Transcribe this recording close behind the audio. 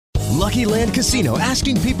Lucky Land Casino,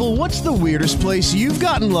 asking people, what's the weirdest place you've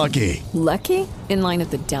gotten lucky? Lucky? In line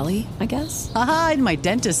at the deli, I guess? Aha, in my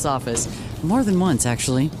dentist's office. More than once,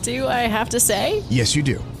 actually. Do I have to say? Yes, you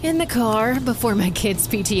do. In the car before my kids'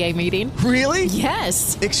 PTA meeting. Really?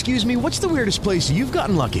 Yes. Excuse me, what's the weirdest place you've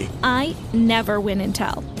gotten lucky? I never win and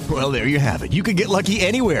tell. Well, there you have it. You can get lucky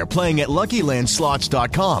anywhere, playing at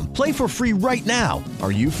LuckyLandSlots.com. Play for free right now.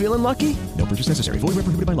 Are you feeling lucky? No purchase necessary. Void where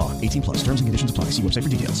prohibited by law. 18 plus. Terms and conditions apply. See website for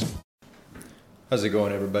details. How's it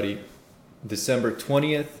going, everybody? December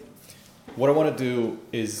 20th. What I want to do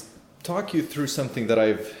is talk you through something that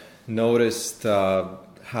I've noticed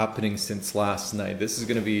happening since last night. This is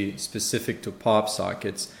going to be specific to pop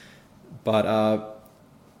sockets, but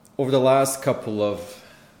over the last couple of,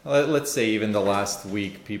 let's say even the last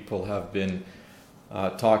week, people have been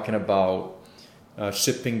talking about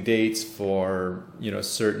shipping dates for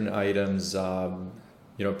certain items.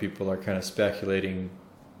 People are kind of speculating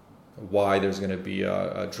why there's going to be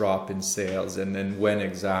a drop in sales, and then when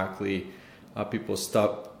exactly people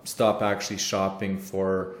stop actually shopping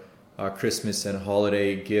for Christmas and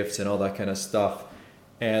holiday gifts and all that kind of stuff.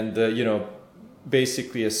 And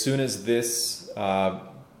basically as soon as this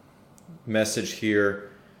message here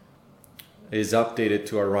is updated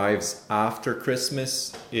to arrives after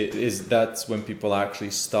Christmas, that's when people actually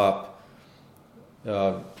stop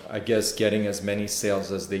getting as many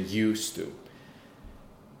sales as they used to,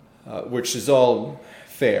 which is all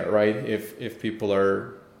fair, right? If people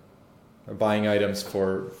are buying items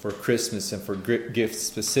for Christmas and for gifts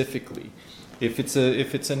specifically. If it's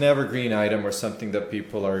an evergreen item or something that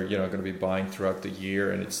people are going to be buying throughout the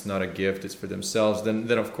year, and it's not a gift, it's for themselves, then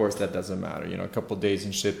of course that doesn't matter. A couple of days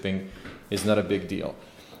in shipping is not a big deal.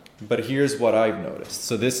 But here's what I've noticed.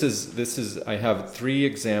 So this is I have 3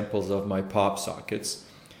 examples of my pop sockets,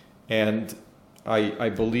 and I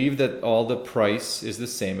believe that all the price is the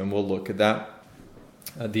same, and we'll look at that.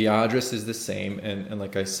 The address is the same, and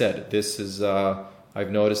like I said, this is I've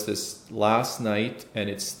noticed this last night, and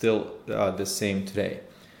it's still the same today.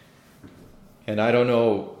 And I don't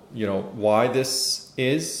know, why this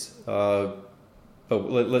is, but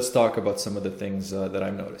let's talk about some of the things that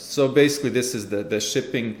I've noticed. So basically, this is the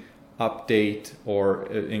shipping update, or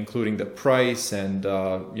including the price and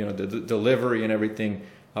the delivery and everything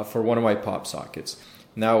for one of my pop sockets.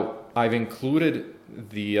 Now I've included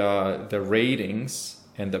the ratings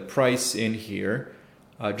and the price in here,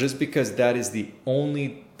 just because that is the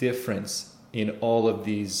only difference in all of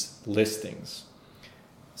these listings.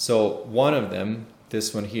 So one of them,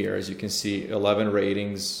 this one here, as you can see, 11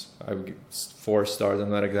 ratings, 4 stars.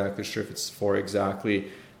 I'm not exactly sure if it's 4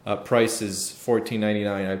 exactly. Price is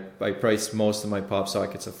 $14.99. I priced most of my pop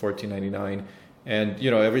sockets at $14.99, and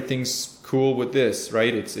everything's cool with this,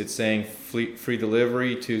 right? It's saying free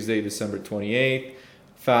delivery Tuesday, December 28th.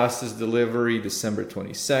 Fastest delivery December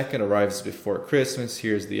 22nd, arrives before Christmas.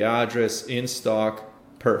 Here's the address, in stock,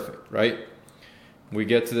 perfect, right? We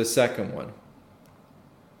get to the second one.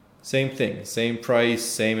 Same thing, same price,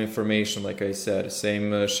 same information, like I said,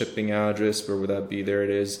 same shipping address. Where would that be? There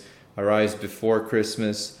it is. Arrives before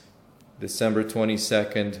Christmas, December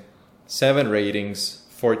 22nd. 7 ratings,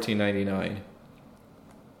 $14.99.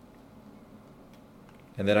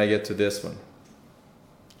 And then I get to this one.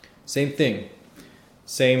 Same thing.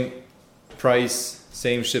 Same price,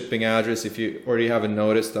 same shipping address. If you already haven't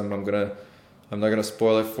noticed, I'm not gonna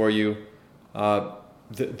spoil it for you.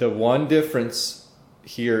 The one difference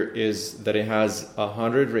here is that it has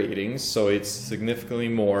 100 ratings, so it's significantly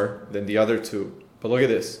more than the other 2. But look at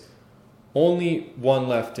this, only 1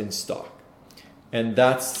 left in stock, and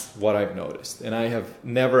that's what I've noticed. And I have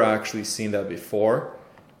never actually seen that before.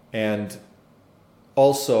 And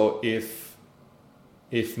also, if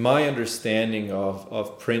my understanding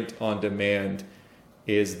of print on demand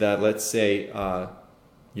is that, let's say,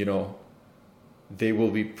 they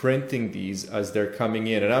will be printing these as they're coming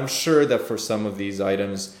in, and I'm sure that for some of these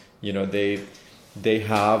items, they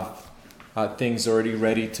have things already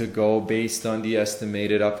ready to go based on the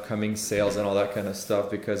estimated upcoming sales and all that kind of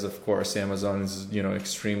stuff, because of course Amazon is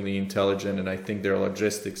extremely intelligent, and I think their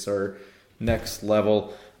logistics are next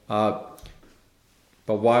level. But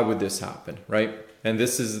why would this happen, right? And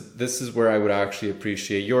this is where I would actually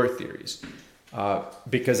appreciate your theories,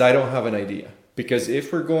 because I don't have an idea. Because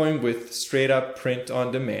if we're going with straight up print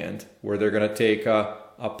on demand, where they're going to take a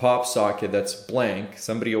pop socket that's blank,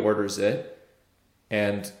 somebody orders it,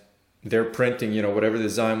 and they're printing, whatever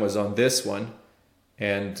design was on this one,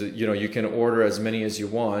 and you can order as many as you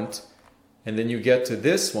want, and then you get to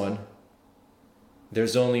this one,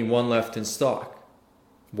 there's only 1 left in stock.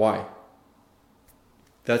 Why?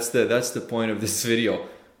 That's the point of this video,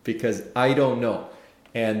 because I don't know.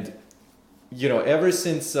 And, ever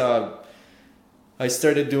since I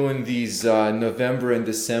started doing these November and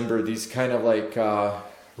December, these kind of like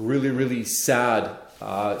really, really sad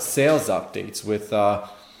sales updates with,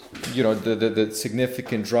 the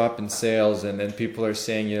significant drop in sales. And then people are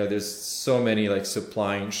saying, there's so many like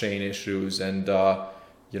supply chain issues, and,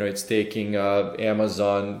 it's taking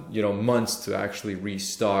Amazon, months to actually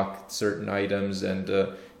restock certain items, and,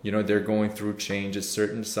 they're going through changes.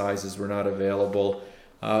 Certain sizes were not available.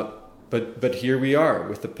 But here we are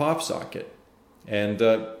with the pop socket. And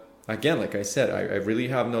again, like I said, I really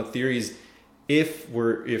have no theories if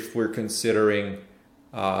we're considering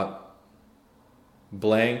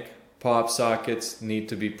blank pop sockets need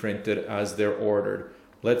to be printed as they're ordered.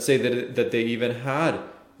 Let's say that they even had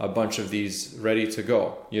a bunch of these ready to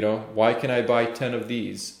go. Why can I buy 10 of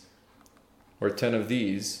these or 10 of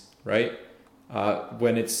these, right?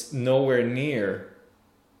 When it's nowhere near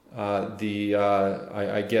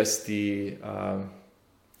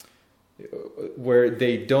where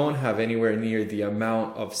they don't have anywhere near the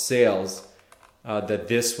amount of sales that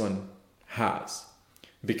this one has.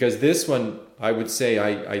 Because this one, I would say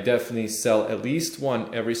I definitely sell at least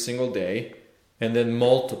one every single day, and then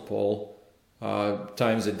multiple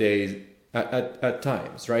times a day at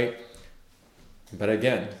times, right? But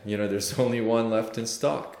again, there's only one left in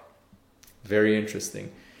stock. Very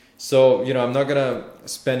interesting. So, I'm not going to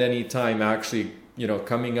spend any time actually,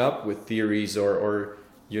 coming up with theories or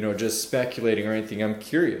just speculating or anything. I'm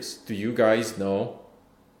curious. Do you guys know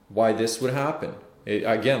why this would happen?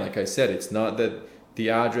 Again, like I said, it's not that the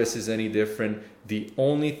address is any different. The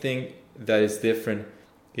only thing that is different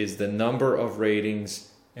is the number of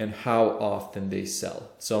ratings and how often they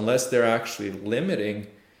sell. So unless they're actually limiting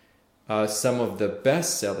some of the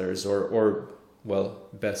best sellers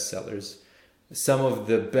bestsellers, some of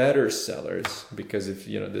the better sellers, because if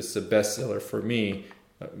this is a bestseller for me,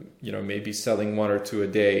 maybe selling 1 or 2 a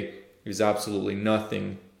day is absolutely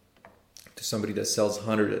nothing to somebody that sells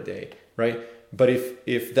 100 a day, right? But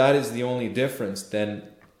if that is the only difference, then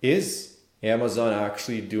is Amazon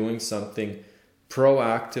actually doing something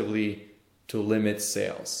proactively to limit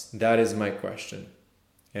sales? That is my question.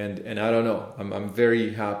 And I don't know. I'm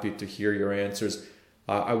very happy to hear your answers.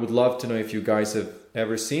 I would love to know if you guys have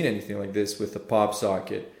ever seen anything like this with the pop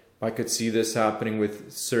socket. I could see this happening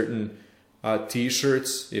with certain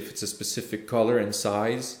t-shirts if it's a specific color and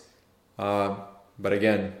size. But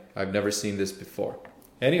again, I've never seen this before.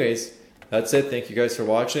 Anyways, that's it. Thank you guys for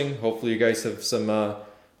watching. Hopefully you guys have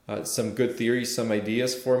some good theories, some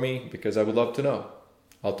ideas for me, because I would love to know.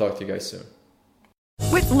 I'll talk to you guys soon.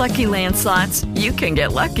 With Lucky Land Slots, you can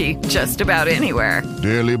get lucky just about anywhere.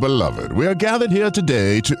 Dearly beloved, we are gathered here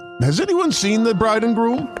today to... Has anyone seen the bride and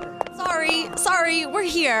groom? Sorry, we're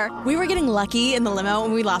here. We were getting lucky in the limo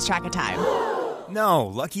and we lost track of time. No,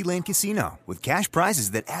 Lucky Land Casino, with cash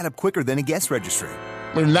prizes that add up quicker than a guest registry.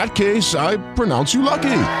 In that case, I pronounce you lucky.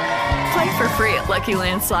 Play for free at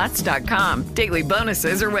LuckyLandSlots.com. Daily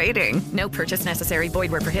bonuses are waiting. No purchase necessary.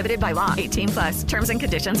 Void where prohibited by law. 18+. Terms and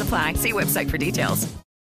conditions apply. See website for details.